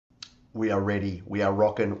We are ready. We are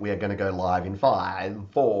rocking. We are going to go live in 5,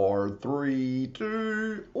 4, 3,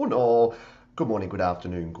 2, 1. Good morning, good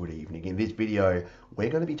afternoon, good evening. In this video, we're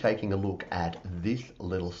going to be taking a look at this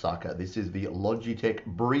little sucker. This is the Logitech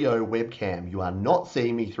BRIO webcam. You are not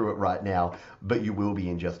seeing me through it right now, but you will be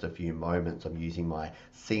in just a few moments. I'm using my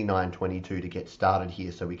C922 to get started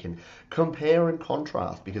here so we can compare and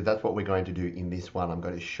contrast, because that's what we're going to do in this one. I'm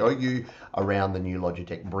going to show you around the new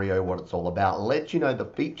Logitech BRIO, what it's all about, let you know the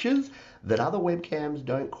features that other webcams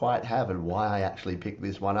don't quite have and why I actually picked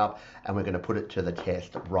this one up, and we're going to put it to the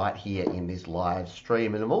test right here in this live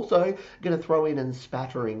stream. And I'm also going to throw in and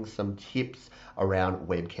spattering some tips around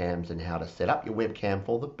webcams and how to set up your webcam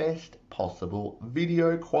for the best possible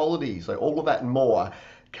video quality. So all of that and more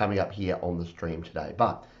coming up here on the stream today.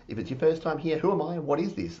 But if it's your first time here, who am I and what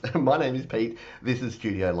is this? My name is Pete. This is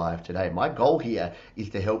Studio Live today. My goal here is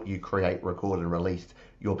to help you create, record and release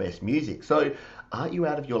your best music. So aren't you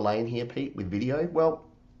out of your lane here, Pete, with video? Well,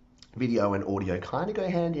 video and audio kind of go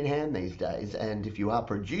hand in hand these days, and if you are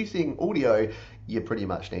producing audio, you pretty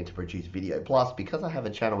much need to produce video. Plus, because I have a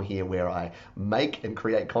channel here where I make and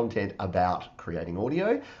create content about creating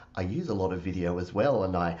audio, I use a lot of video as well,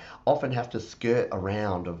 and I often have to skirt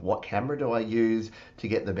around of what camera do I use to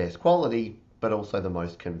get the best quality, but also the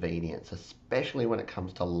most convenience, especially when it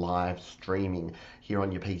comes to live streaming here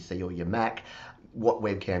on your PC or your Mac. What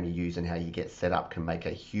webcam you use and how you get set up can make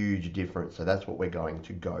a huge difference. So that's what we're going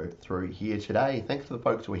to go through here today. Thanks to the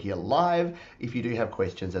folks who are here live. If you do have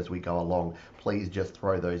questions as we go along, please just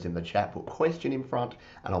throw those in the chat, put question in front,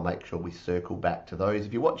 and I'll make sure we circle back to those.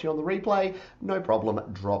 If you're watching on the replay, no problem,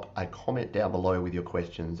 drop a comment down below with your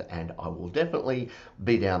questions and I will definitely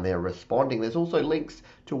be down there responding. There's also links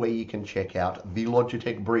to where you can check out the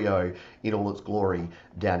Logitech BRIO in all its glory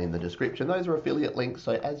down in the description. Those are affiliate links,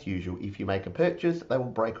 so as usual, if you make a purchase, they will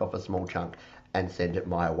break off a small chunk and send it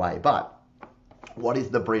my way. But what is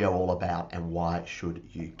the BRIO all about and why should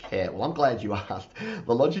you care? Well, I'm glad you asked.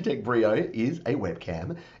 The Logitech BRIO is a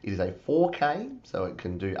webcam. It is a 4K, so it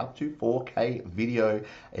can do up to 4K video.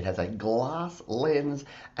 It has a glass lens,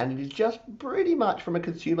 and it is just pretty much from a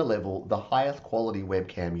consumer level, the highest quality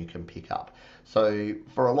webcam you can pick up. So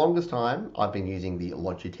for a longest time, I've been using the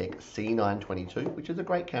Logitech C922, which is a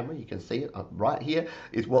great camera. You can see it right here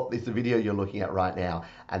is what is the video you're looking at right now,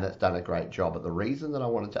 and that's done a great job. But the reason that I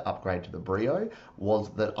wanted to upgrade to the BRIO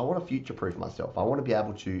was that I want to future-proof myself. I want to be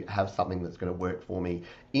able to have something that's going to work for me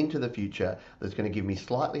into the future, that's going to give me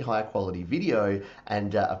slightly higher quality video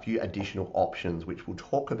and a few additional options, which we'll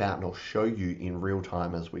talk about and I'll show you in real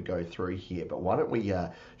time as we go through here. But why don't we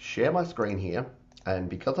share my screen here? And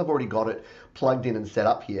because I've already got it plugged in and set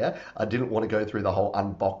up here, I didn't want to go through the whole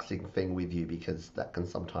unboxing thing with you because that can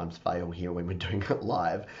sometimes fail here when we're doing it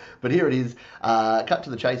live. But here it is. Cut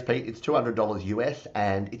to the chase, Pete. It's $200 US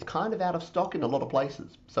and it's kind of out of stock in a lot of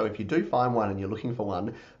places. So if you do find one and you're looking for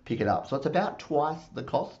one, pick it up. So it's about twice the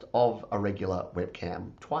cost of a regular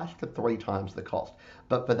webcam, twice to 3 times the cost.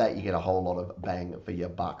 But for that, you get a whole lot of bang for your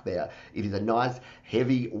buck there. It is a nice,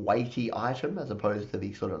 heavy, weighty item as opposed to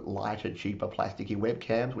the sort of lighter, cheaper, plasticky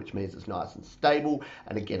webcams, which means it's nice and stable.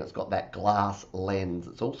 And again, it's got that glass lens.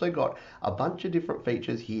 It's also got a bunch of different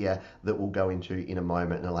features here that we'll go into in a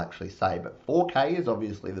moment and I'll actually say. But 4K is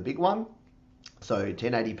obviously the big one. So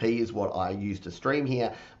 1080p is what I use to stream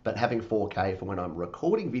here, but having 4K for when I'm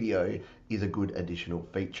recording video is a good additional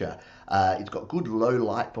feature. It's got good low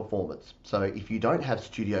light performance. So if you don't have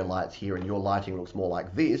studio lights here and your lighting looks more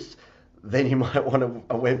like this, then you might want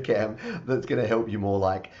a webcam that's going to help you more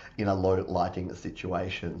like in a low lighting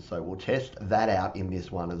situation. So we'll test that out in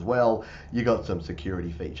this one as well. You got some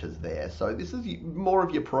security features there. So this is more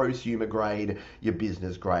of your prosumer grade, your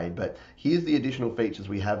business grade, but here's the additional features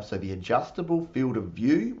we have. So the adjustable field of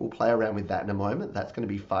view, we'll play around with that in a moment. That's going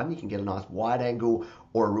to be fun. You can get a nice wide angle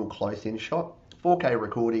or a real close in shot. 4K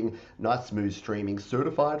recording, nice smooth streaming,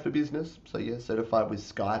 certified for business. So yeah, certified with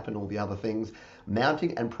Skype and all the other things.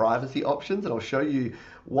 Mounting and privacy options, and I'll show you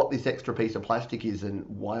what this extra piece of plastic is and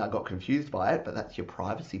why I got confused by it, but that's your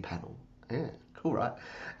privacy panel. Yeah, cool, right?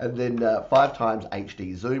 And then 5 times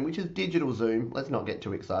HD zoom, which is digital zoom. Let's not get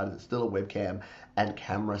too excited, it's still a webcam, and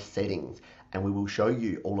camera settings. And we will show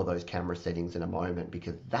you all of those camera settings in a moment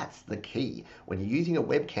because that's the key. When you're using a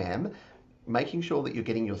webcam, making sure that you're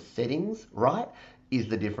getting your settings right is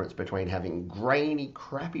the difference between having grainy,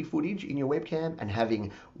 crappy footage in your webcam and having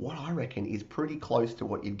what I reckon is pretty close to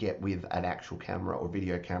what you'd get with an actual camera or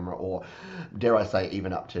video camera, or dare I say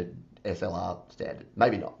even up to SLR standard.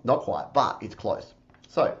 Maybe not quite, but it's close.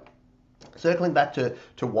 So Circling back to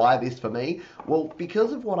why this for me, well,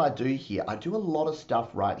 because of what I do here, I do a lot of stuff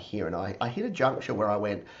right here, and I hit a juncture where I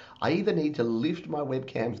went, I either need to lift my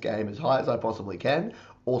webcams game as high as I possibly can,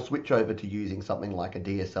 or switch over to using something like a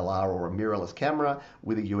DSLR or a mirrorless camera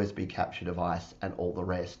with a USB capture device and all the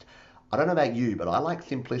rest. I don't know about you, but I like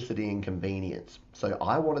simplicity and convenience. So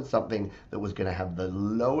I wanted something that was going to have the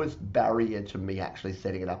lowest barrier to me actually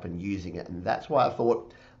setting it up and using it. And that's why I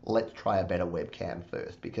thought, let's try a better webcam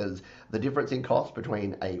first, because the difference in cost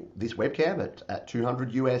between this webcam at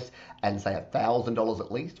 200 US and say $1,000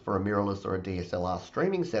 at least for a mirrorless or a DSLR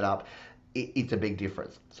streaming setup, it's a big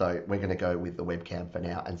difference. So we're going to go with the webcam for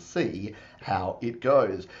now and see how it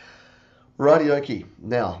goes. Rightioki.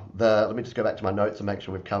 Now, let me just go back to my notes and make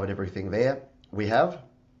sure we've covered everything there. We have.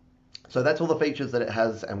 So that's all the features that it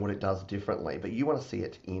has and what it does differently. But you want to see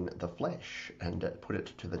it in the flesh and put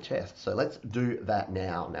it to the test. So let's do that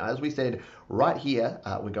now. Now, as we said, right here,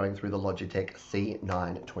 we're going through the Logitech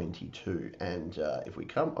C922. And if we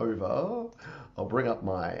come over, I'll bring up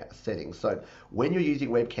my settings. So when you're using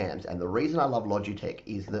webcams, and the reason I love Logitech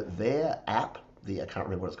is that their app, I can't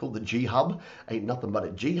remember what it's called, the G Hub, ain't nothing but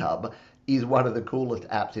a G Hub, is one of the coolest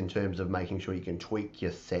apps in terms of making sure you can tweak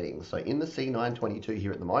your settings. So in the C922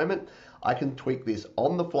 here at the moment, I can tweak this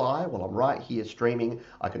on the fly while I'm right here streaming.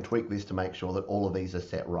 I can tweak this to make sure that all of these are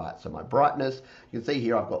set right. So my brightness, you can see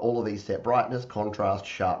here I've got all of these set: brightness, contrast,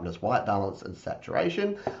 sharpness, white balance, and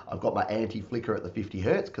saturation. I've got my anti-flicker at the 50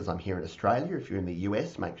 Hertz because I'm here in Australia. If you're in the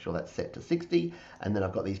US, make sure that's set to 60. And then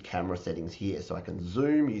I've got these camera settings here. So I can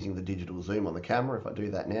zoom using the digital zoom on the camera. If I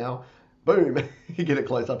do that now, boom, you get it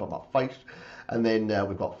close up on my face. And then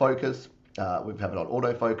we've got focus. We have it on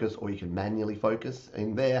autofocus, or you can manually focus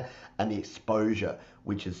in there, and the exposure,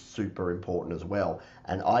 which is super important as well.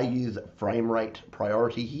 And I use frame rate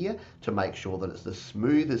priority here to make sure that it's the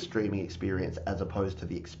smoothest streaming experience as opposed to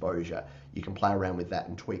the exposure. You can play around with that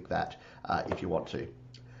and tweak that if you want to.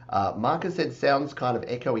 Marcus said, sounds kind of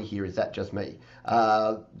echoey here. Is that just me?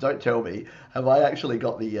 Don't tell me. Have I actually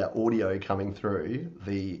got the audio coming through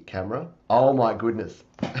the camera? Oh my goodness.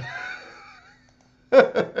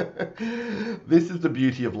 This is the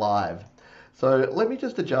beauty of live. So let me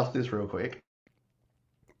just adjust this real quick.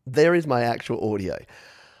 There is my actual audio.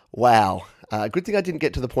 Wow. Good thing I didn't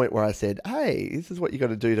get to the point where I said, hey, this is what you got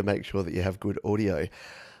to do to make sure that you have good audio.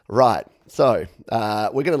 Right. So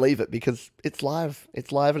we're going to leave it because it's live.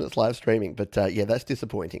 It's live and it's live streaming. But yeah, that's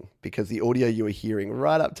disappointing because the audio you were hearing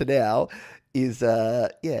right up to now is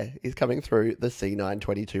coming through the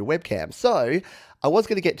C922 webcam. So I was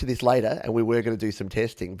going to get to this later and we were going to do some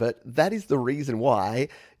testing, but that is the reason why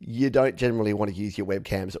you don't generally want to use your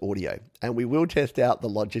webcam's audio. And we will test out the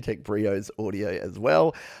Logitech BRIO's audio as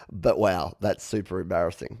well, but wow, that's super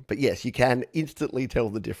embarrassing. But yes, you can instantly tell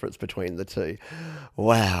the difference between the two.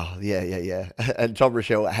 Wow, yeah. And Tom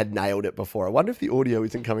Rochelle had nailed it before. I wonder if the audio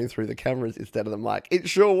isn't coming through the cameras instead of the mic. It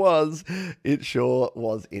sure was. It sure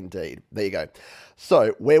was indeed. There you go.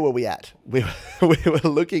 So where were we at? We were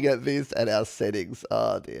looking at this and our settings.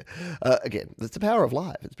 Oh dear. Again, that's the power of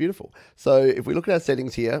live. It's beautiful. So if we look at our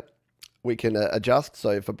settings here, we can adjust.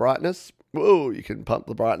 So for brightness, whoa, you can pump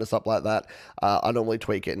the brightness up like that. I normally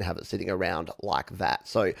tweak it and have it sitting around like that.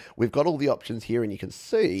 So we've got all the options here, and you can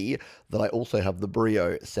see that I also have the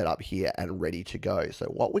BRIO set up here and ready to go. So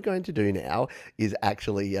what we're going to do now is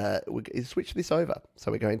actually switch this over.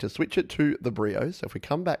 So we're going to switch it to the BRIO. So if we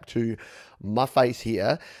come back to my face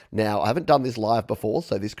here, now I haven't done this live before,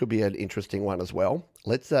 so this could be an interesting one as well.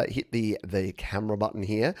 Let's hit the camera button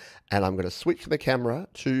here, and I'm going to switch the camera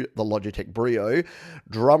to the Logitech BRIO.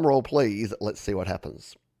 Drum roll, please. Let's see what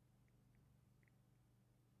happens.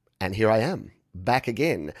 And here I am, back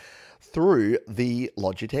again through the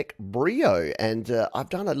Logitech BRIO. And I've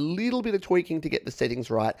done a little bit of tweaking to get the settings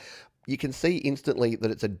right. You can see instantly that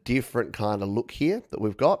it's a different kind of look here that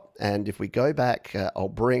we've got. And if we go back, I'll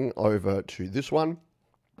bring over to this one.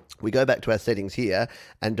 We go back to our settings here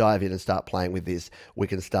and dive in and start playing with this. We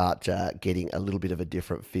can start getting a little bit of a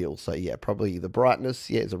different feel. So yeah, probably the brightness,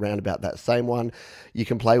 yeah, is around about that same one. You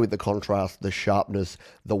can play with the contrast, the sharpness,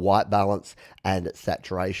 the white balance, and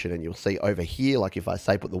saturation. And you'll see over here, like if I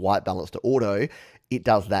say put the white balance to auto, it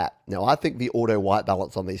does that. Now, I think the auto white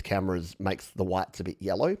balance on these cameras makes the whites a bit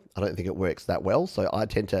yellow. I don't think it works that well, so I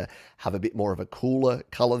tend to have a bit more of a cooler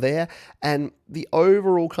color there. And the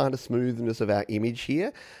overall kind of smoothness of our image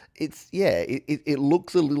here, it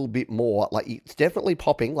looks a little bit more like it's definitely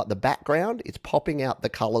popping, like the background, it's popping out the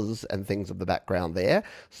colors and things of the background there.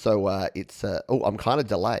 So I'm kind of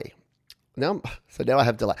delay. Now I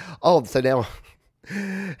have delay. Oh, so now,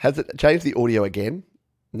 has it changed the audio again?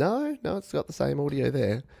 No, it's got the same audio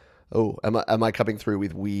there. Oh, am I coming through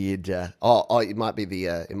with weird? It might be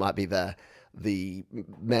the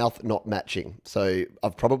mouth not matching. So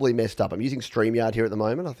I've probably messed up. I'm using StreamYard here at the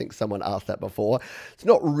moment. I think someone asked that before. It's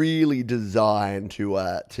not really designed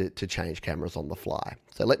to change cameras on the fly.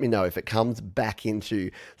 So let me know if it comes back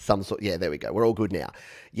into some sort. Yeah, there we go. We're all good now.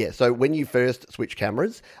 Yeah, so when you first switch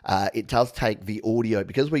cameras, it does take the audio,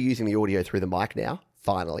 because we're using the audio through the mic now,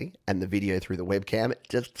 finally, and the video through the webcam. It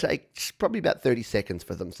just takes probably about 30 seconds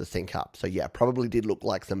for them to sync up. So yeah, probably did look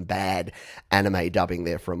like some bad anime dubbing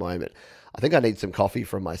there for a moment. I think I need some coffee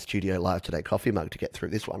from my Studio Live Today coffee mug to get through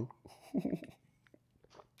this one.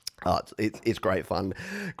 Oh, it's great fun.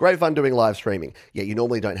 Great fun doing live streaming. Yeah, you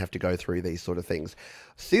normally don't have to go through these sort of things.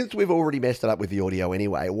 Since we've already messed it up with the audio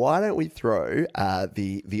anyway, why don't we throw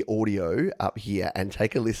the audio up here and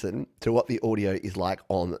take a listen to what the audio is like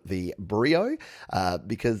on the BRIO?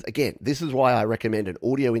 Because, again, this is why I recommend an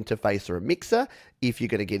audio interface or a mixer if you're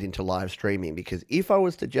going to get into live streaming. Because if I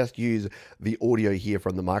was to just use the audio here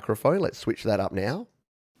from the microphone, let's switch that up now.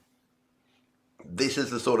 This is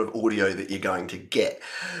the sort of audio that you're going to get.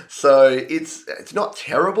 So it's not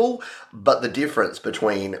terrible, but the difference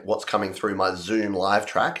between what's coming through my Zoom live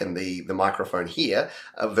track and the microphone here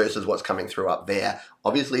versus what's coming through up there,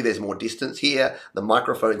 obviously there's more distance here. The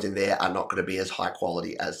microphones in there are not going to be as high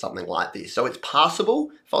quality as something like this. So it's passable.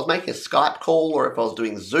 If I was making a Skype call or if I was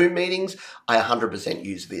doing Zoom meetings, I 100%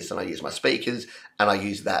 use this, and I use my speakers and I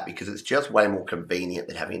use that because it's just way more convenient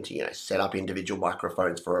than having to, set up individual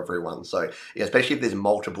microphones for everyone. So yeah, especially if there's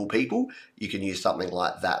multiple people, you can use something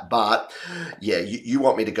like that. But yeah, you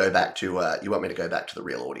want me to go back to the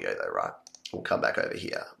real audio though, right? We'll come back over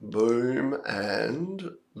here. Boom,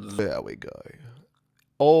 and there we go.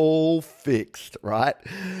 All fixed, right?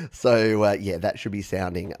 So yeah, that should be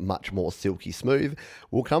sounding much more silky smooth.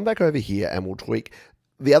 We'll come back over here and we'll tweak.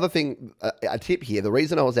 The other thing, a tip here, the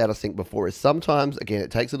reason I was out of sync before is sometimes, again,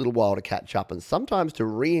 it takes a little while to catch up, and sometimes to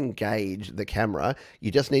re-engage the camera,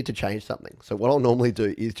 you just need to change something. So what I'll normally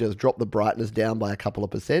do is just drop the brightness down by a couple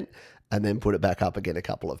of percent and then put it back up again a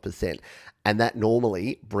couple of percent. And that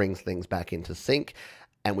normally brings things back into sync,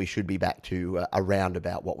 and we should be back to around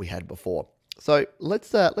about what we had before. So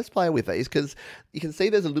let's play with these, because you can see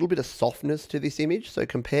there's a little bit of softness to this image. So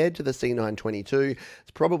compared to the C922,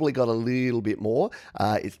 it's probably got a little bit more.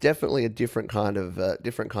 It's definitely a different kind of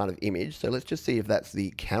image. So let's just see if that's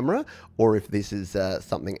the camera or if this is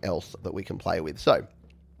something else that we can play with. So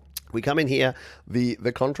we come in here, the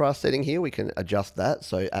contrast setting here, we can adjust that.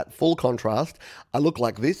 So at full contrast, I look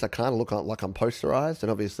like this. I kind of look like I'm posterized. And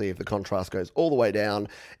obviously if the contrast goes all the way down,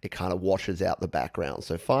 it kind of washes out the background.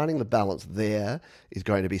 So finding the balance there is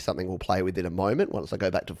going to be something we'll play with in a moment once I go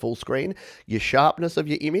back to full screen. Your sharpness of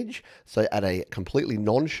your image. So at a completely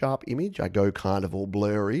non-sharp image, I go kind of all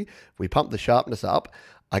blurry. If we pump the sharpness up,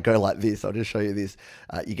 I go like this. I'll just show you this.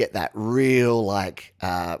 You get that real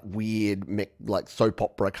weird like soap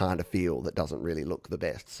opera kind of feel that doesn't really look the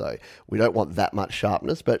best. So we don't want that much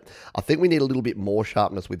sharpness, but I think we need a little bit more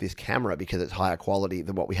sharpness with this camera because it's higher quality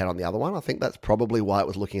than what we had on the other one. I think that's probably why it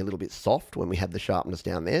was looking a little bit soft when we had the sharpness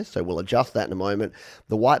down there. So we'll adjust that in a moment.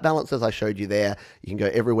 The white balance, as I showed you there, you can go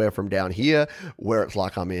everywhere from down here where it's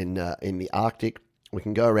like I'm in the Arctic. We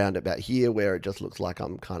can go around about here where it just looks like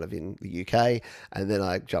I'm kind of in the UK, and then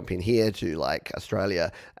I jump in here to like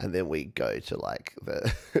Australia, and then we go to like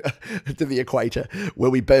to the equator where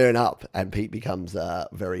we burn up and Pete becomes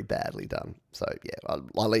very badly done. So yeah,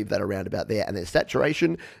 I'll leave that around about there. And then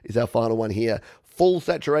saturation is our final one here. Full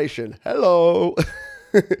saturation. Hello.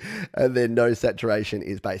 And then no saturation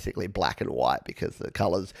is basically black and white because the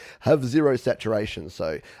colors have zero saturation.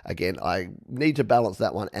 So again, I need to balance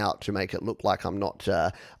that one out to make it look like I'm not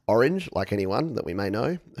orange, like anyone that we may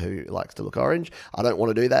know who likes to look orange. I don't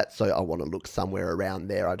want to do that, so I want to look somewhere around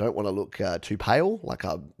there. I don't want to look too pale, like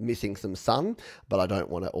I'm missing some sun, but I don't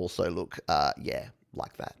want to also look,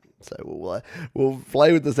 like that. So we'll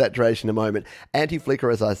play with the saturation in a moment.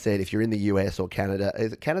 Anti-flicker, as I said, if you're in the US or Canada,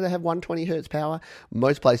 Canada have 120 hertz power?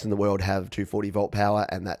 Most places in the world have 240 volt power,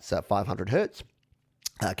 and that's 500 hertz.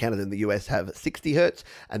 Canada and the US have 60 hertz,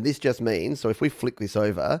 and this just means, so if we flick this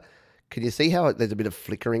over, can you see how there's a bit of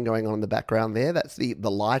flickering going on in the background there? That's the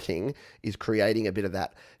lighting is creating a bit of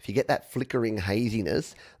that. If you get that flickering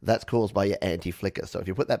haziness, that's caused by your anti-flicker. So if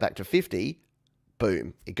you put that back to 50,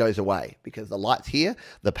 boom, it goes away because the lights here,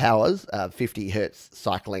 the powers, 50 hertz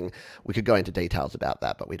cycling. We could go into details about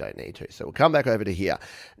that, but we don't need to. So we'll come back over to here.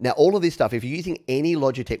 Now, all of this stuff, if you're using any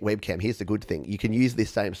Logitech webcam, here's the good thing. You can use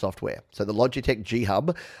this same software. So the Logitech G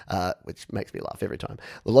Hub, which makes me laugh every time.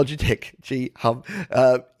 The Logitech G Hub,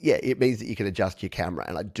 it means that you can adjust your camera.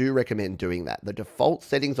 And I do recommend doing that. The default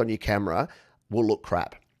settings on your camera will look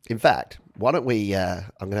crap. In fact, why don't we, I'm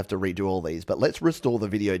going to have to redo all these, but let's restore the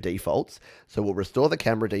video defaults. So we'll restore the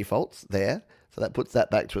camera defaults there. So that puts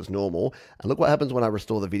that back to its normal. And look what happens when I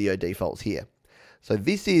restore the video defaults here. So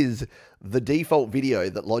this is the default video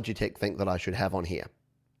that Logitech think that I should have on here.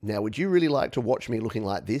 Now, would you really like to watch me looking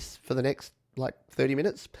like this for the next, like, 30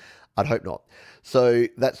 minutes? I'd hope not. So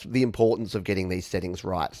that's the importance of getting these settings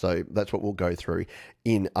right. So that's what we'll go through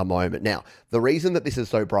in a moment. Now, the reason that this is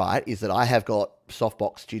so bright is that I have got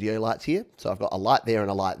softbox studio lights here. So I've got a light there and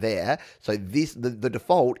a light there. So this, the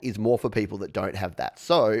default is more for people that don't have that.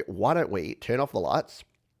 So why don't we turn off the lights?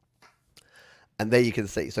 And there you can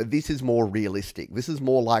see. So this is more realistic. This is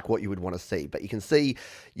more like what you would want to see. But you can see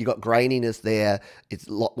you got graininess there. It's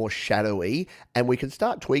a lot more shadowy. And we can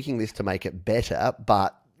start tweaking this to make it better,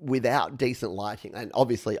 but without decent lighting. And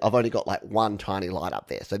obviously I've only got like one tiny light up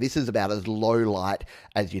there. So this is about as low light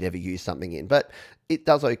as you'd ever use something in. But it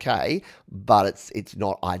does okay, but it's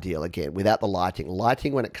not ideal again without the lighting.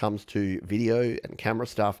 Lighting when it comes to video and camera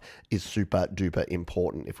stuff is super duper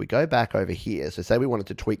important. If we go back over here, so say we wanted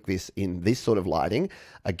to tweak this in this sort of lighting,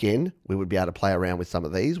 again, we would be able to play around with some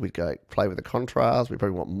of these. We'd go play with the contrast. We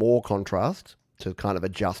probably want more contrast to kind of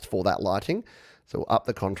adjust for that lighting. So we'll up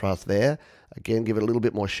the contrast there. Again, give it a little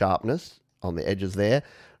bit more sharpness on the edges there.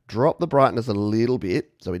 Drop the brightness a little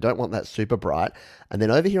bit, so we don't want that super bright. And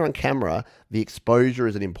then over here on camera, the exposure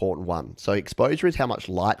is an important one. So exposure is how much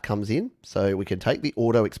light comes in. So we can take the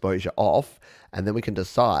auto exposure off, and then we can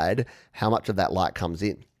decide how much of that light comes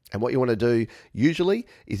in. And what you want to do usually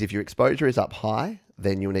is if your exposure is up high,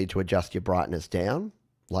 then you'll need to adjust your brightness down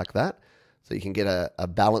like that. So you can get a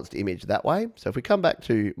balanced image that way. So if we come back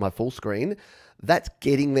to my full screen, that's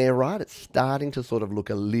getting there, right? It's starting to sort of look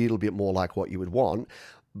a little bit more like what you would want,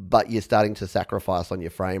 but you're starting to sacrifice on your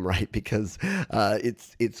frame rate because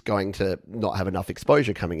it's going to not have enough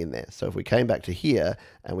exposure coming in there. So if we came back to here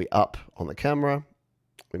and we up on the camera,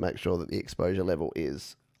 we make sure that the exposure level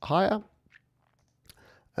is higher,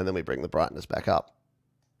 and then we bring the brightness back up.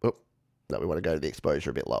 Oh, no, we want to go to the exposure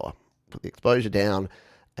a bit lower. Put the exposure down,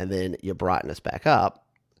 and then your brightness back up.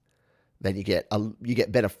 Then you get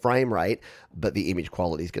better frame rate, but the image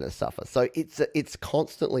quality is going to suffer. So it's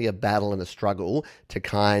constantly a battle and a struggle to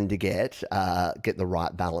kind of get the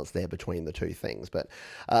right balance there between the two things. But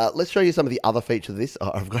let's show you some of the other features of this.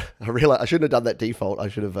 Oh, I realized I shouldn't have done that default. I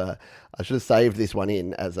should have saved this one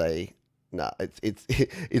in as a. No,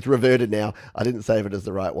 it's reverted now. I didn't save it as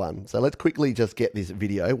the right one. So let's quickly just get this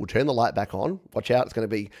video. We'll turn the light back on. Watch out, it's going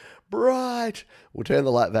to be bright. We'll turn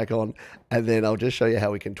the light back on, and then I'll just show you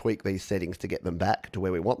how we can tweak these settings to get them back to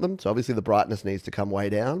where we want them. So obviously the brightness needs to come way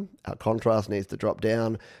down. Our contrast needs to drop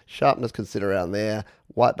down. Sharpness can sit around there.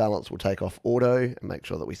 White balance will take off auto and make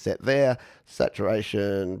sure that we set there.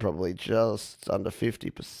 Saturation probably just under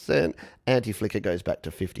 50%. Anti-flicker goes back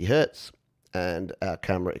to 50 Hertz. And our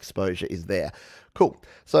camera exposure is there. Cool.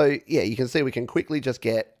 So yeah, you can see we can quickly just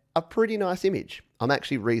get a pretty nice image. I'm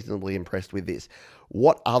actually reasonably impressed with this.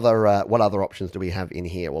 What other options do we have in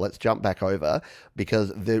here? Well, let's jump back over,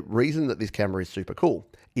 because the reason that this camera is super cool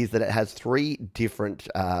is that it has three different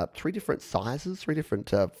sizes, three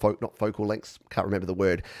different not focal lengths, can't remember the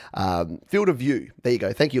word, field of view. There you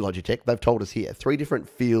go. Thank you, Logitech. They've told us here, three different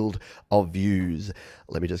field of views.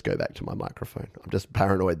 Let me just go back to my microphone. I'm just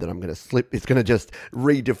paranoid that I'm going to slip. It's going to just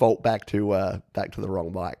re-default back to the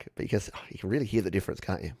wrong mic, because you can really hear the difference,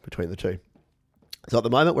 can't you, between the two? So at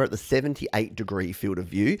the moment, we're at the 78-degree field of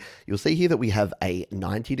view. You'll see here that we have a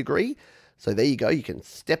 90-degree. So there you go. You can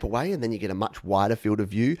step away, and then you get a much wider field of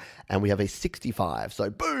view. And we have a 65. So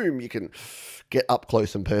boom, you can get up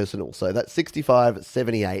close and personal. So that's 65,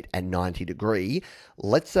 78, and 90 degree.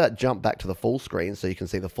 Let's jump back to the full screen so you can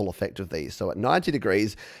see the full effect of these. So at 90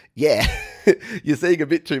 degrees, yeah, you're seeing a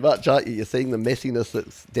bit too much, aren't you? You're seeing the messiness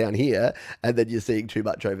that's down here, and then you're seeing too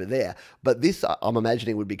much over there. But this, I'm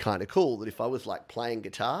imagining, would be kind of cool, that if I was like playing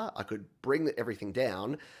guitar, I could bring everything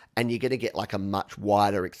down, and you're going to get like a much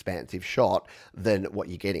wider, expansive shot than what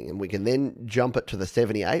you're getting. And we can then jump it to the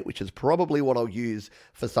 78, which is probably what I'll use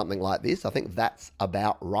for something like this. I think that's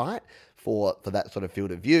about right for that sort of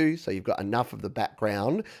field of view. So you've got enough of the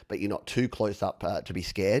background, but you're not too close up to be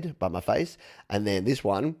scared by my face. And then this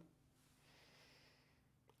one,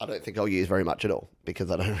 I don't think I'll use very much at all, because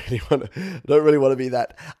I don't really want to be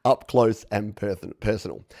that up close and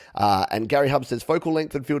personal. And Gary Hub says focal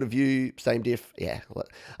length and field of view, same diff. Yeah,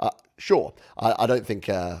 sure. I don't think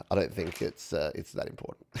it's that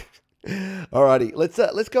important. Alrighty,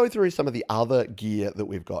 let's go through some of the other gear that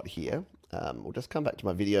we've got here. We'll just come back to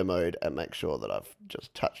my video mode and make sure that I've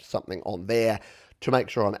just touched something on there. to make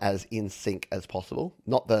sure I'm as in sync as possible.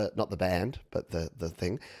 Not the band, but the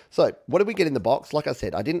thing. So what did we get in the box? Like I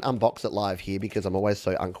said, I didn't unbox it live here because I'm always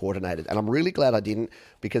so uncoordinated. And I'm really glad I didn't,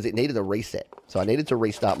 because it needed a reset. So I needed to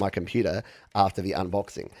restart my computer after the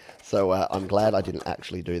unboxing. So I'm glad I didn't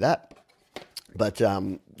actually do that. But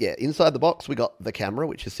yeah, inside the box, we got the camera,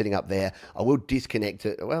 which is sitting up there. I will disconnect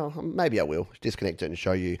it. Well, maybe I will disconnect it and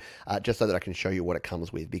show you, just so that I can show you what it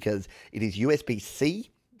comes with, because it is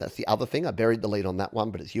USB-C. That's the other thing. I buried the lead on that one,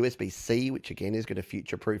 but it's USB-C, which again is going to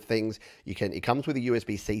future-proof things. It comes with a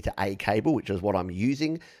USB-C to A cable, which is what I'm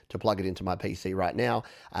using to plug it into my PC right now.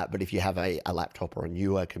 But if you have a laptop or a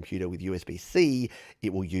newer computer with USB-C,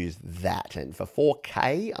 it will use that. And for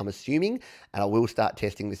 4K, I'm assuming, and I will start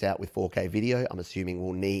testing this out with 4K video, I'm assuming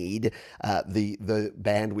we'll need the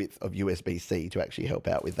bandwidth of USB-C to actually help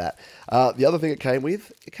out with that. The other thing it came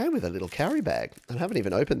with a little carry bag. I haven't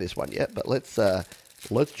even opened this one yet, but let's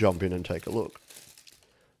jump in and take a look.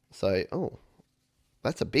 So, oh,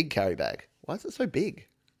 that's a big carry bag. Why is it so big?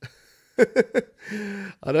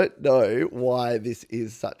 I don't know why this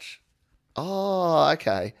is such... Oh,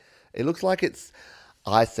 okay. It looks like it's...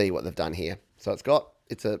 I see what they've done here. So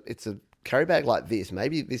it's a carry bag like this.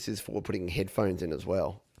 Maybe this is for putting headphones in as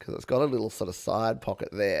well, because it's got a little sort of side pocket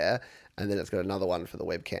there, and then it's got another one for the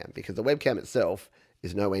webcam, because the webcam itself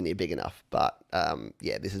is nowhere near big enough. But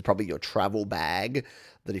yeah, this is probably your travel bag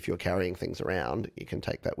that if you're carrying things around, you can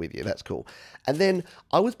take that with you. That's cool. And then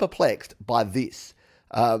I was perplexed by this.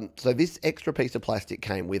 So this extra piece of plastic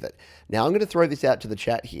came with it. Now I'm going to throw this out to the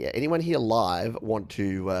chat here. Anyone here live want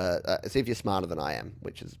to see if you're smarter than I am,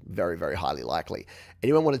 which is very, very highly likely.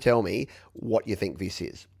 Anyone want to tell me what you think this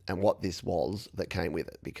is and what this was that came with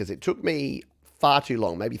it? Because it took me far too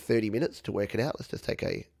long, maybe 30 minutes to work it out. Let's just take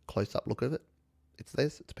a close-up look of it. It's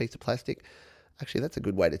this. It's a piece of plastic. Actually, that's a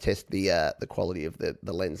good way to test the quality of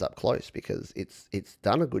the lens up close, because it's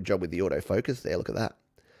done a good job with the autofocus there. Look at that.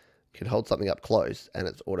 You can hold something up close and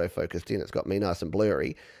it's autofocused in. It's got me nice and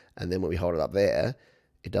blurry. And then when we hold it up there,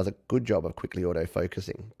 it does a good job of quickly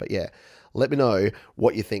autofocusing. But yeah, let me know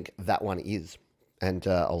what you think that one is. And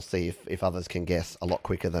I'll see if others can guess a lot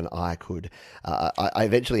quicker than I could. I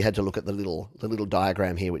eventually had to look at the little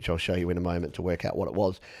diagram here, which I'll show you in a moment, to work out what it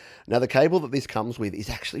was. Now, the cable that this comes with is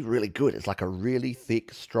actually really good. It's like a really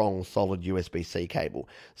thick, strong, solid USB-C cable.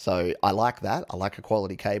 So I like that. I like a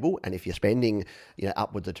quality cable. And if you're spending,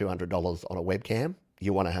 upwards of $200 on a webcam,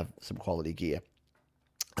 you want to have some quality gear.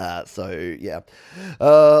 So yeah,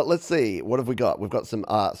 let's see, what have we got? We've got some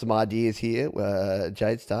ideas here.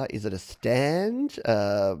 Jade Star, is it a stand?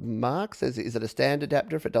 Mark says, is it a stand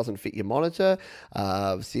adapter if it doesn't fit your monitor?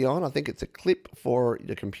 Sion, I think it's a clip for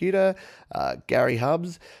your computer. Gary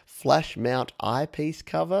Hubs, flash mount eyepiece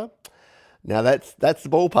cover. Now that's the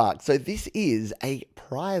ballpark. So this is a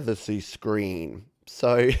privacy screen.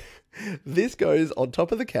 So this goes on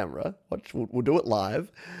top of the camera. Watch, we'll do it live.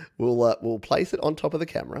 We'll place it on top of the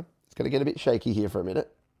camera. It's going to get a bit shaky here for a minute.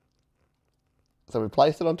 So we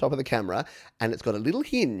place it on top of the camera, and it's got a little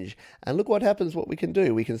hinge. And look what happens, what we can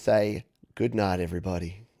do. We can say, good night,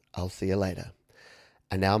 everybody. I'll see you later.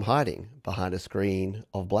 And now I'm hiding behind a screen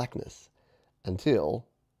of blackness until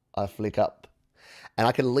I flick up. And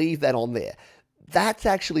I can leave that on there. That's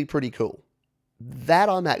actually pretty cool. That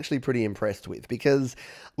I'm actually pretty impressed with, because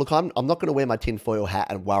look, I'm not going to wear my tinfoil hat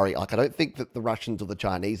and worry. Like, I don't think that the Russians or the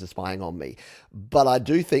Chinese are spying on me, but I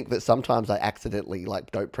do think that sometimes I accidentally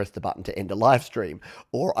don't press the button to end a live stream,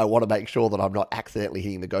 or I want to make sure that I'm not accidentally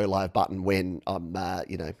hitting the go live button when I'm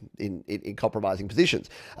in compromising positions,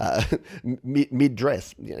 mid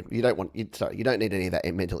dress. You don't need any of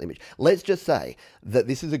that mental image. Let's just say that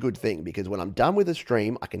this is a good thing, because when I'm done with the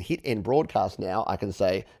stream, I can hit end broadcast. Now I can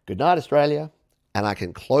say good night, Australia. And I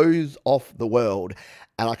can close off the world,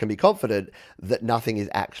 and I can be confident that nothing is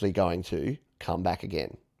actually going to come back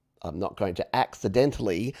again. I'm not going to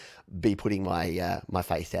accidentally be putting my my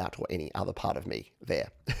face out, or any other part of me there.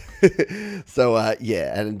 So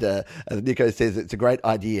yeah, and as Nico says, it's a great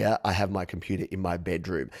idea. I have my computer in my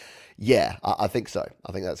bedroom. Yeah, I think so.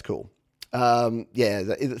 I think that's cool. Yeah,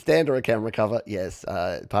 is it stand or a camera cover? Yes,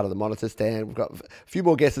 part of the monitor stand. We've got a few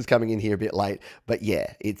more guesses coming in here a bit late, but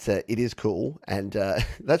yeah, it is cool, and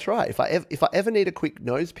that's right. If I ever need a quick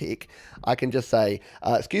nose pick, I can just say,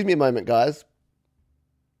 "Excuse me a moment, guys.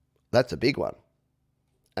 That's a big one,"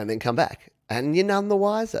 and then come back, and you're none the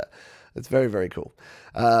wiser. It's very, very cool.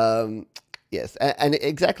 Yes, and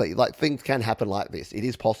exactly, things can happen like this. It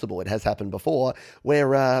is possible. It has happened before,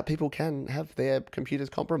 where people can have their computers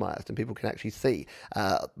compromised and people can actually see.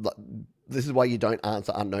 this is why you don't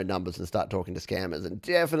answer unknown numbers and start talking to scammers, and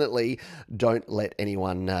definitely don't let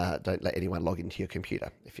anyone log into your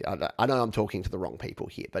computer. I know I'm talking to the wrong people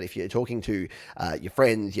here, but if you're talking to your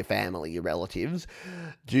friends, your family, your relatives,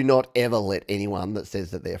 do not ever let anyone that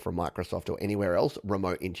says that they're from Microsoft or anywhere else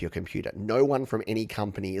remote into your computer. No one from any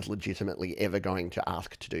company is legitimately ever going to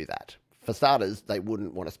ask to do that. For starters, they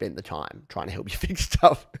wouldn't want to spend the time trying to help you fix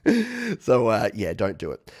stuff. So, yeah, don't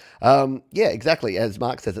do it. Yeah, exactly. As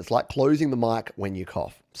Mark says, it's like closing the mic when you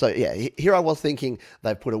cough. So, yeah, here I was thinking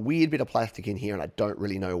they've put a weird bit of plastic in here and I don't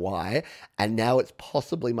really know why. And now it's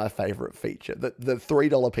possibly my favorite feature. The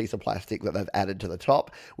 $3 piece of plastic that they've added to the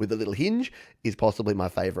top with a little hinge is possibly my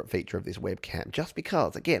favorite feature of this webcam. Just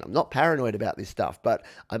because, again, I'm not paranoid about this stuff, but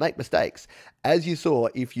I make mistakes. As you saw,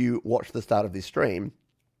 if you watched the start of this stream,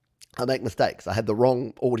 I make mistakes. I had the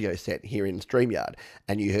wrong audio set here in StreamYard,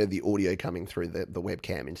 and you heard the audio coming through the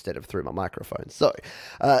webcam instead of through my microphone. So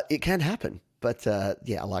it can happen. But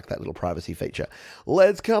yeah, I like that little privacy feature.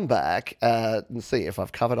 Let's come back and see if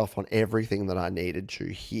I've covered off on everything that I needed to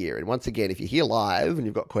here. And once again, if you're here live and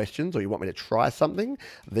you've got questions or you want me to try something,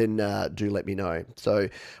 then do let me know. So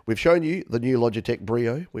we've shown you the new Logitech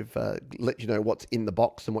BRIO. We've let you know what's in the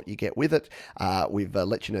box and what you get with it. We've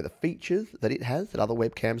let you know the features that it has that other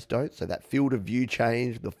webcams don't. So that field of view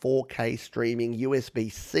change, the 4K streaming,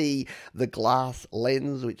 USB-C, the glass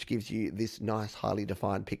lens, which gives you this nice, highly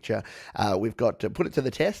defined picture. We've got to put it to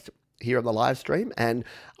the test here on the live stream, and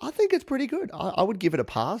I think it's pretty good. I would give it a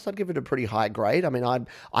pass. I'd give it a pretty high grade. I mean,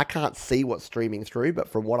 I can't see what's streaming through, but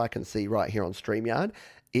from what I can see right here on StreamYard,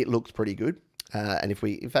 it looks pretty good. And if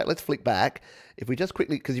we, in fact, let's flick back. If we just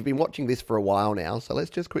quickly, because you've been watching this for a while now, so let's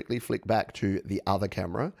just quickly flick back to the other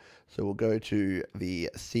camera. So we'll go to the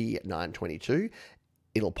C922.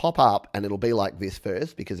 It'll pop up and it'll be like this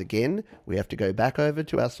first, because again, we have to go back over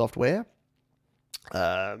to our software.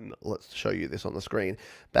 Let's show you this on the screen.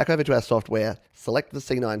 Back over to our software, select the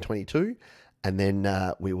C922, and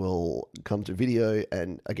then we will come to video.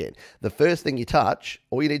 And again, the first thing you touch,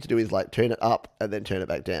 all you need to do is like turn it up and then turn it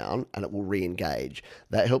back down, and it will re-engage.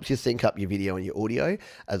 That helps you sync up your video and your audio,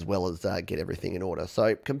 as well as get everything in order.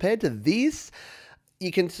 So compared to this,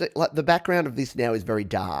 you can see like the background of this now is very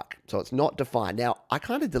dark, so it's not defined. Now, I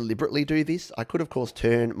kind of deliberately do this. I could, of course,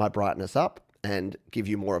 turn my brightness up and give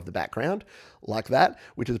you more of the background like that,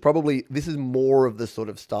 which is probably, this is more of the sort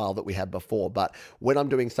of style that we had before. But when I'm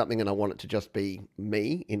doing something and I want it to just be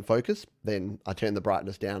me in focus, then I turn the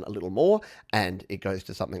brightness down a little more and it goes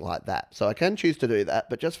to something like that. So I can choose to do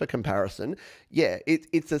that, but just for comparison, yeah,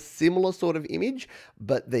 it's a similar sort of image,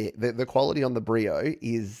 but the quality on the BRIO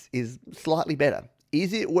is slightly better.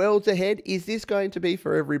 Is it worlds ahead? Is this going to be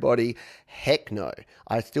for everybody? Heck no.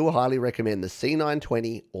 I still highly recommend the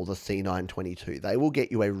C920 or the C922. They will get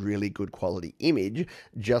you a really good quality image,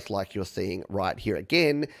 just like you're seeing right here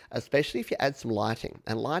again, especially if you add some lighting.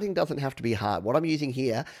 And lighting doesn't have to be hard. What I'm using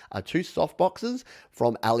here are two soft boxes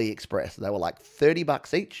from AliExpress. They were like 30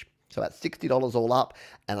 bucks each. So that's $60 all up,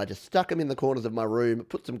 and I just stuck them in the corners of my room,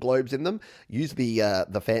 put some globes in them, use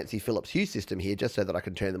the fancy Philips Hue system here just so that I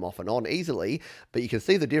can turn them off and on easily. But you can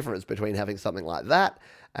see the difference between having something like that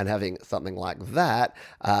and having something like that.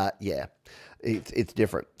 Yeah, it's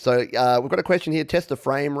different. So we've got a question here. Test the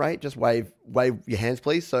frame rate. Just wave your hands,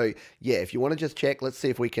 please. So yeah, if you want to just check, let's see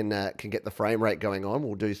if we can get the frame rate going on.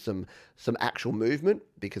 We'll do some actual movement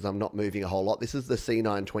because I'm not moving a whole lot. This is the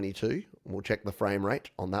C922. We'll check the frame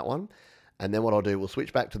rate on that one. And then what I'll do, we'll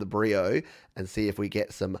switch back to the BRIO and see if we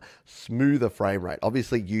get some smoother frame rate.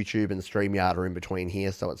 Obviously, YouTube and StreamYard are in between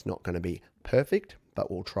here, so it's not going to be perfect,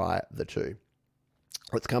 but we'll try the two.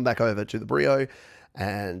 Let's come back over to the BRIO,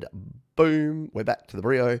 and boom, we're back to the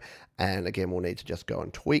BRIO. And again, we'll need to just go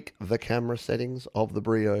and tweak the camera settings of the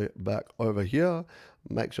BRIO back over here.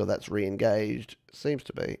 Make sure that's re-engaged. Seems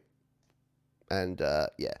to be. And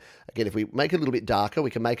yeah, again, if we make it a little bit darker, we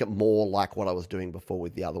can make it more like what I was doing before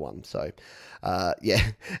with the other one. So yeah,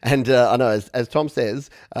 and I know as Tom says,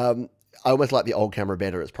 I almost like the old camera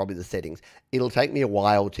better. It's probably the settings. It'll take me a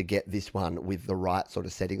while to get this one with the right sort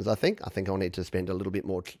of settings, I think. I think I'll need to spend a little bit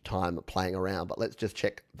more time playing around. But let's just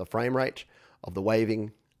check the frame rate of the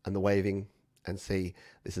waving and see,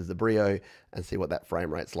 this is the BRIO, and see what that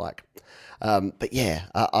frame rate's like. But yeah,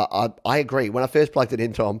 I agree. When I first plugged it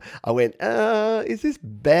in, Tom, I went, is this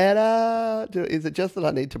better? Is it just that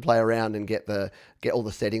I need to play around and get all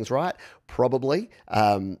the settings right? Probably.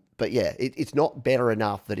 But yeah, it's not better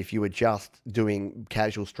enough that if you were just doing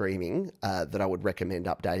casual streaming, that I would recommend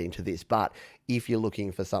updating to this. But if you're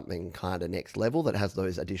looking for something kind of next level that has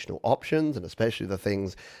those additional options, and especially the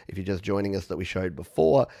things, if you're just joining us, that we showed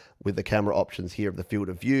before with the camera options here of the field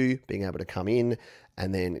of view, being able to come in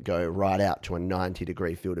and then go right out to a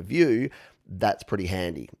 90-degree field of view, that's pretty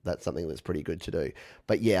handy. That's something that's pretty good to do.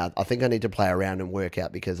 But yeah, I think I need to play around and work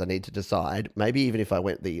out, because I need to decide, maybe even if I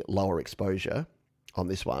went the lower exposure on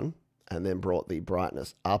this one and then brought the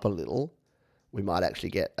brightness up a little, we might actually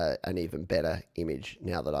get an even better image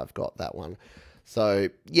now that I've got that one. So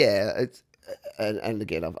yeah, it's and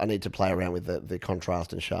again, I need to play around with the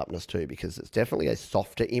contrast and sharpness too, because it's definitely a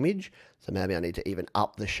softer image. So maybe I need to even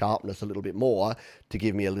up the sharpness a little bit more to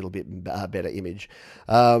give me a little bit better image.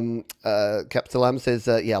 Capsalam says,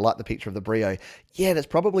 yeah, I like the picture of the Brio. Yeah, that's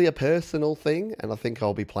probably a personal thing, and I think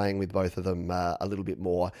I'll be playing with both of them a little bit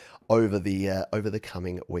more over the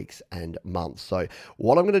coming weeks and months. So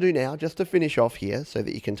what I'm going to do now, just to finish off here, so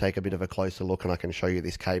that you can take a bit of a closer look and I can show you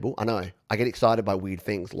this cable. I know, I get excited by weird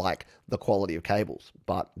things like the quality of cables,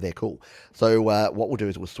 but they're cool. So what we'll do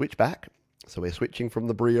is we'll switch back. So we're switching from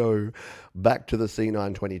the Brio back to the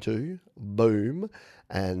C922. Boom.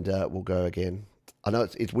 And we'll go again. I know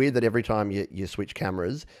it's weird that every time you switch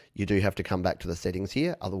cameras, you do have to come back to the settings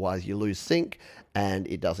here. Otherwise, you lose sync and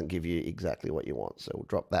it doesn't give you exactly what you want. So we'll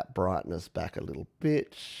drop that brightness back a little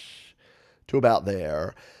bit to about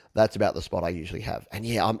there. That's about the spot I usually have. And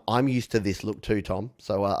yeah, I'm used to this look too, Tom.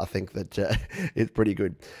 So I think that it's pretty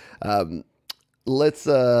good. Let's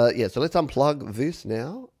unplug this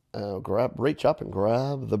now. Reach up and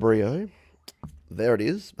grab the Brio. There it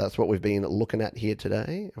is. That's what we've been looking at here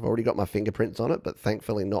today. I've already got my fingerprints on it, but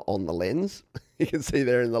thankfully not on the lens. You can see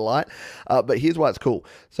there in the light. But here's why it's cool.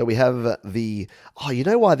 So we have you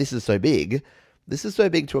know why this is so big? This is so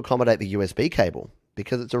big to accommodate the USB cable,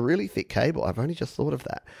 because it's a really thick cable. I've only just thought of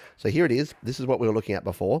that. So here it is. This is what we were looking at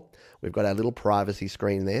before. We've got our little privacy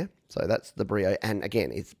screen there. So that's the Brio. And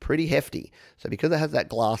again, it's pretty hefty. So because it has that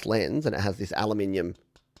glass lens and it has this aluminium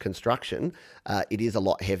construction, it is a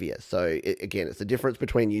lot heavier. So again, it's the difference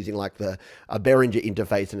between using like a Behringer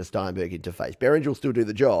interface and a Steinberg interface. Behringer will still do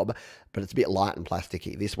the job, but it's a bit light and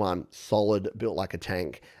plasticky. This one, solid, built like a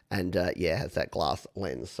tank, and yeah, has that glass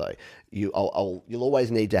lens. So you'll always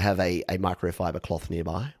need to have a microfiber cloth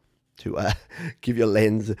nearby to give your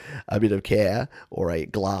lens a bit of care, or a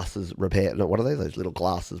glasses repair. No, what are those little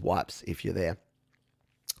glasses wipes if you're there.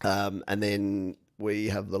 And then we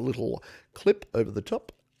have the little clip over the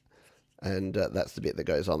top. And that's the bit that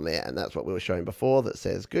goes on there. And that's what we were showing before, that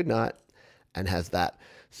says good night and has that.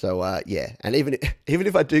 So yeah, and even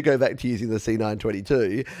if I do go back to using the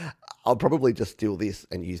C922, I'll probably just steal this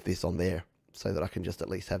and use this on there, so that I can just at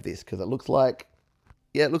least have this, because it looks like,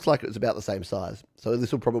 yeah, it looks like it's about the same size. So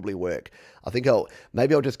this will probably work. I think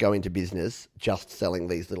maybe I'll just go into business just selling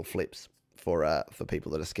these little flips for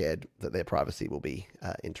people that are scared that their privacy will be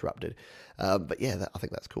interrupted. But yeah, I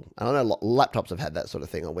think that's cool. And I know laptops have had that sort of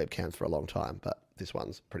thing on webcams for a long time, but this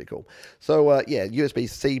one's pretty cool. So yeah,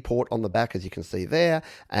 USB-C port on the back, as you can see there.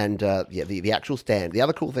 And yeah, the actual stand. The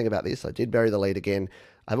other cool thing about this, I did bury the lead again.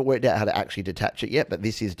 I haven't worked out how to actually detach it yet, but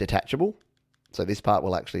this is detachable. So this part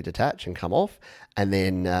will actually detach and come off, and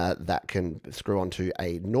then that can screw onto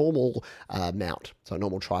a normal mount, so a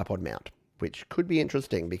normal tripod mount, which could be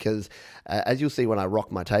interesting, because as you'll see when I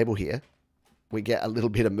rock my table here, we get a little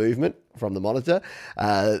bit of movement from the monitor.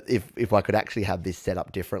 If I could actually have this set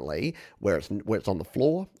up differently, where it's on the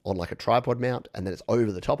floor, on like a tripod mount, and then it's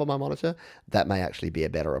over the top of my monitor, that may actually be a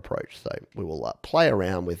better approach. So we will play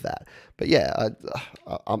around with that. But yeah,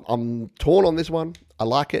 I'm torn on this one. I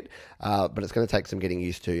like it, but it's going to take some getting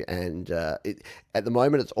used to. And at the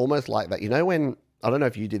moment, it's almost like that. You know when, I don't know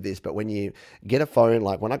if you did this, but when you get a phone,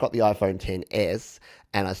 like when I got the iPhone XS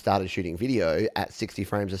and I started shooting video at 60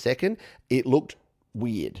 frames a second, it looked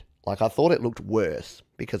weird. Like I thought it looked worse,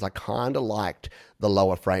 because I kind of liked the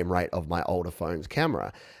lower frame rate of my older phone's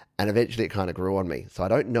camera. And eventually it kind of grew on me. So I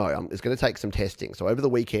don't know. It's going to take some testing. So over the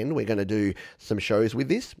weekend, we're going to do some shows with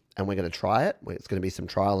this, and we're going to try it. It's going to be some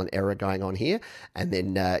trial and error going on here. And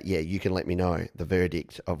then, yeah, you can let me know the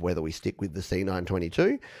verdict of whether we stick with the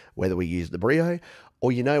C922, whether we use the Brio,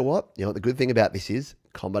 or you know what? You know what the good thing about this is?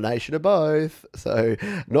 Combination of both. So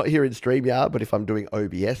not here in StreamYard, but if I'm doing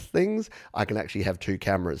OBS things, I can actually have two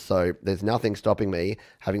cameras. So there's nothing stopping me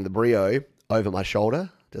having the Brio over my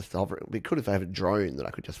shoulder, just hovering. We could if I have a drone that I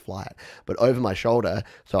could just fly it, but over my shoulder,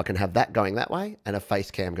 so I can have that going that way and a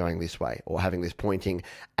face cam going this way, or having this pointing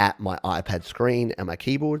at my iPad screen and my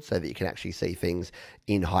keyboard so that you can actually see things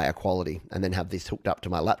in higher quality, and then have this hooked up to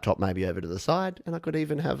my laptop maybe over to the side, and I could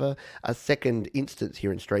even have a second instance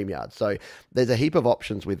here in StreamYard. So there's a heap of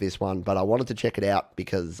options with this one, but I wanted to check it out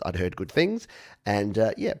because I'd heard good things, and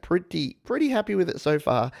yeah, pretty happy with it so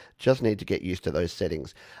far. Just need to get used to those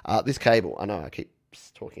settings. This cable, I know I keep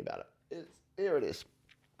talking about it. Here it is.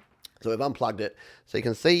 So we've unplugged it, so you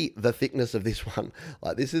can see the thickness of this one.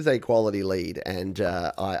 Like, this is a quality lead, and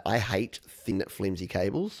I hate thin, flimsy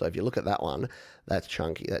cables. So if you look at that one, that's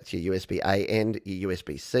chunky. That's your USB-A and your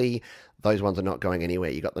USB-C. Those ones are not going anywhere.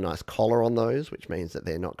 You got the nice collar on those, which means that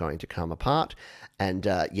they're not going to come apart. And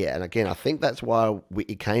yeah, and again, I think that's why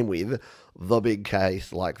it came with the big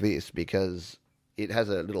case like this, because it has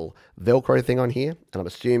a little Velcro thing on here, and I'm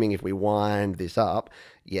assuming if we wind this up,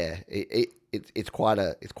 yeah, it's quite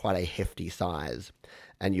a hefty size,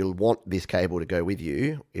 and you'll want this cable to go with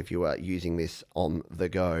you if you are using this on the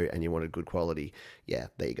go and you wanted good quality. Yeah,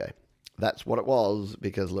 there you go. That's what it was,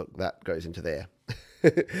 because look, that goes into there.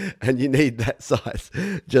 And you need that size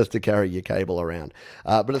just to carry your cable around.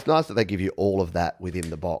 But it's nice that they give you all of that within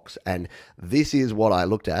the box. And this is what I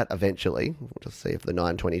looked at eventually. We'll just see if the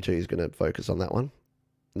 922 is going to focus on that one.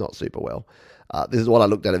 Not super well. This is what I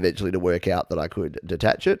looked at eventually to work out that I could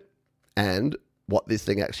detach it, and what this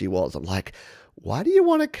thing actually was. I'm like, why do you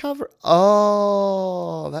want to cover?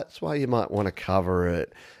 Oh, that's why you might want to cover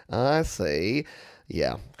it. I see.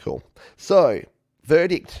 Yeah, cool. So,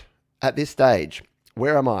 verdict at this stage.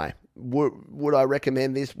 Where am I? Would I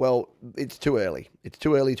recommend this? Well, it's too early. It's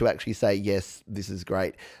too early to actually say, yes, this is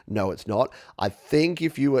great. No, it's not. I think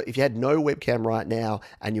if you had no webcam right now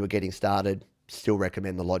and you were getting started, still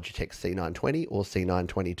recommend the Logitech C920 or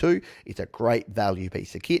C922. It's a great value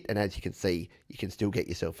piece of kit, and as you can see, you can still get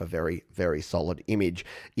yourself a very, very solid image.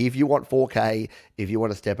 If you want 4K, if you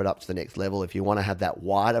want to step it up to the next level, if you want to have that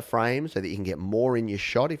wider frame so that you can get more in your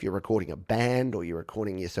shot, if you're recording a band or you're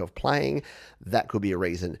recording yourself playing, that could be a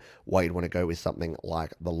reason why you'd want to go with something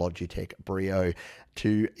like the Logitech BRIO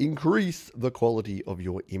to increase the quality of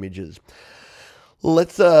your images.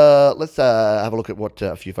 Let's have a look at what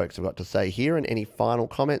a few folks have got to say here, and any final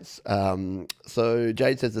comments. So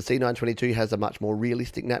Jade says the C922 has a much more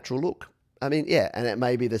realistic, natural look. I mean, yeah, and it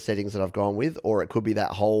may be the settings that I've gone with, or it could be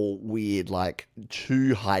that whole weird, like,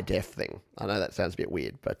 too high def thing. I know that sounds a bit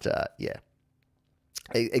weird, but yeah.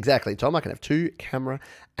 Exactly, Tom. I can have 2 camera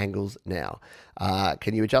angles now.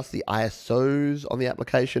 Can you adjust the ISOs on the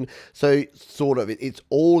application? So sort of, it's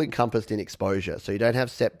all encompassed in exposure. So you don't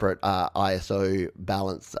have separate ISO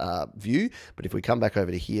balance view. But if we come back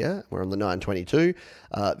over to here, we're on the 922.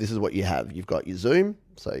 This is what you have. You've got your zoom.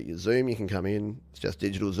 So your zoom, you can come in. It's just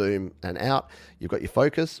digital zoom and out. You've got your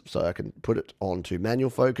focus. So I can put it onto manual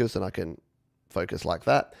focus, and I can focus like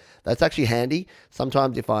that. That's actually handy.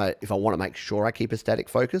 Sometimes if I want to make sure I keep a static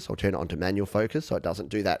focus, I'll turn it on to manual focus so it doesn't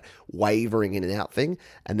do that wavering in and out thing.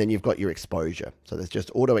 And then you've got your exposure. So there's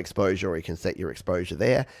just auto exposure, or you can set your exposure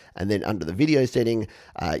there. And then under the video setting,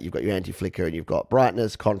 you've got your anti-flicker, and you've got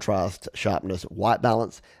brightness, contrast, sharpness, white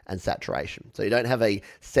balance, and saturation. So you don't have a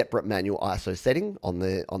separate manual ISO setting on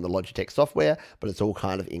the Logitech software, but it's all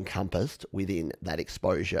kind of encompassed within that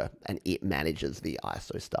exposure, and it manages the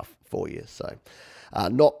ISO stuff for you. So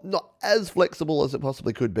not as flexible as it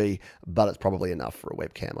possibly could be, but it's probably enough for a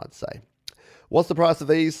webcam, I'd say. What's the price of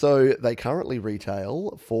these? So they currently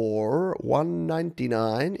retail for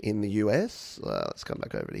 $199 in the US. Let's come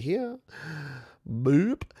back over to here.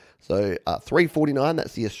 Boop. So $349,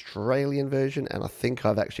 that's the Australian version, and I think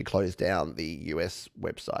I've actually closed down the US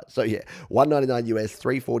website. So yeah, $199 US,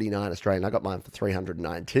 $349 Australian. I got mine for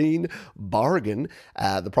 $319. Bargain.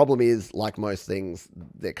 The problem is, like most things,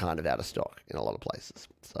 they're kind of out of stock in a lot of places.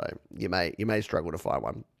 So you may struggle to find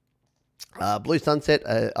one. Blue Sunset,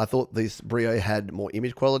 I thought this BRIO had more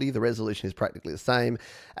image quality. The resolution is practically the same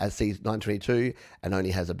as C922 and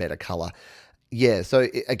only has a better color. Yeah, so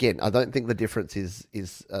again, I don't think the difference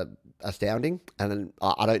is astounding, and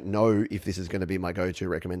I don't know if this is going to be my go-to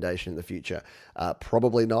recommendation in the future.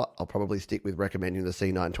 Probably not. I'll probably stick with recommending the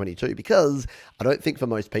C922, because I don't think for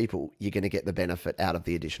most people you're going to get the benefit out of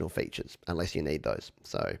the additional features unless you need those.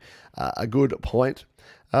 So a good point.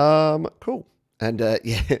 Cool. And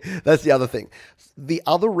yeah, that's the other thing. The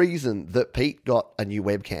other reason that Pete got a new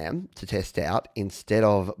webcam to test out instead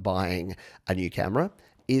of buying a new camera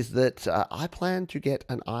is that I plan to get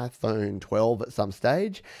an iPhone 12 at some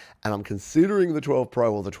stage, and I'm considering the 12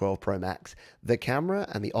 Pro or the 12 Pro Max. The camera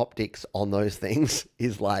and the optics on those things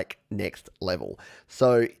is like next level.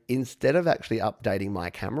 So instead of actually updating my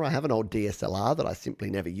camera, I have an old DSLR that I simply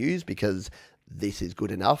never use because this is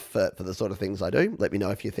good enough for the sort of things I do. Let me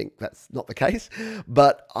know if you think that's not the case.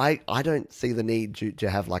 But I don't see the need to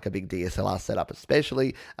have like a big DSLR setup,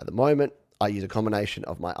 especially at the moment. I use a combination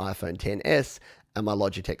of my iPhone XS and my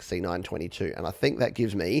Logitech C922. And I think that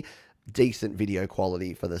gives me decent video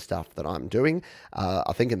quality for the stuff that I'm doing.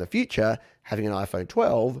 I think in the future, having an iPhone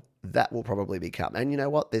 12, that will probably become. And you know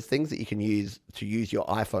what? There's things that you can use to use your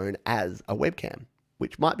iPhone as a webcam,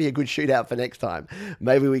 which might be a good shootout for next time.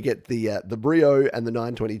 Maybe we get the BRIO and the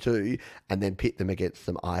 922 and then pit them against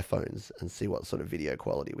some iPhones and see what sort of video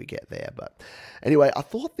quality we get there. But anyway, I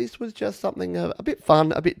thought this was just something a bit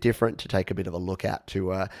fun, a bit different to take a bit of a look at,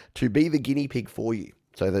 to be the guinea pig for you,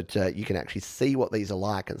 so that you can actually see what these are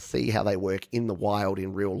like and see how they work in the wild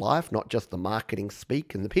in real life, not just the marketing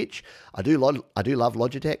speak and the pitch. I do love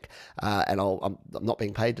Logitech, and I'm not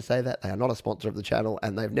being paid to say that. They are not a sponsor of the channel,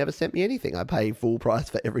 and they've never sent me anything. I pay full price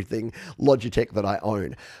for everything Logitech that I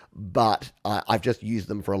own, but I've just used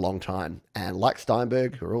them for a long time. And like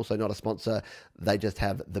Steinberg, who are also not a sponsor, they just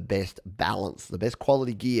have the best balance, the best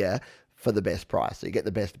quality gear for the best price. So you get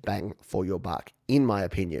the best bang for your buck, in my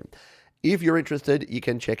opinion. If you're interested, you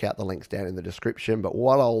can check out the links down in the description. But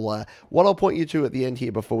what I'll point you to at the end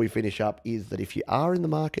here before we finish up is that if you are in the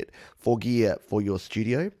market for gear for your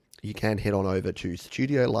studio, you can head on over to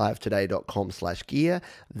studiolivetoday.com/gear.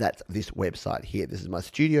 That's this website here. This is my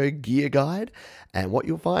studio gear guide. And what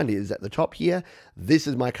you'll find is at the top here, this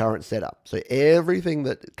is my current setup. So everything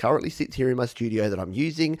that currently sits here in my studio that I'm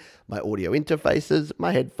using, my audio interfaces,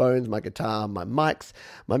 my headphones, my guitar, my mics,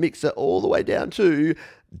 my mixer, all the way down to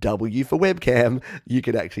W for webcam, you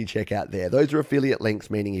can actually check out there. Those are affiliate links,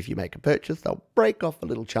 meaning if you make a purchase, they'll break off a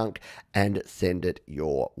little chunk and send it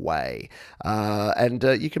your way. And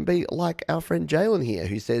you can be like our friend Jalen here,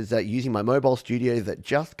 who says, using my mobile studio that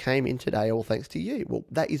just came in today, all thanks to you. Well,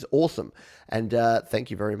 that is awesome. And thank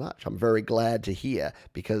you very much. I'm very glad to hear,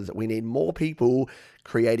 because we need more people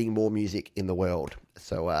creating more music in the world.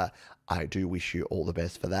 So I do wish you all the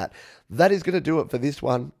best for that. That is going to do it for this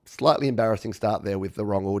one. Slightly embarrassing start there with the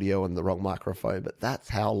wrong audio and the wrong microphone, but that's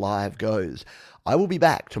how live goes. I will be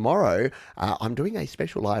back tomorrow. I'm doing a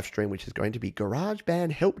special live stream, which is going to be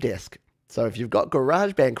GarageBand Help Desk. So if you've got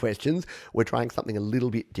GarageBand questions, we're trying something a little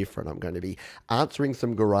bit different. I'm going to be answering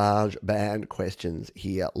some GarageBand questions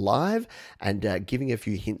here live and giving a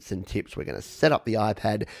few hints and tips. We're going to set up the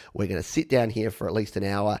iPad. We're going to sit down here for at least an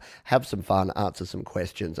hour, have some fun, answer some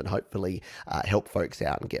questions, and hopefully help folks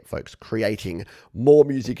out and get folks creating more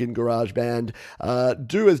music in GarageBand.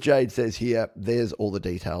 Do as Jade says here. There's all the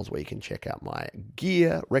details where you can check out my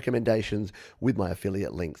gear recommendations with my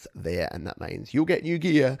affiliate links there, and that means you'll get new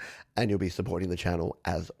gear and you'll be supporting the channel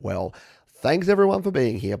as well. Thanks everyone for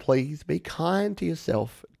being here. Please be kind to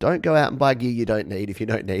yourself. Don't go out and buy gear you don't need if you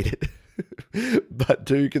don't need it. But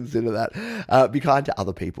do consider that. Be kind to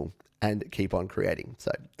other people and keep on creating.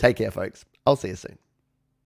 So take care, folks. I'll see you soon.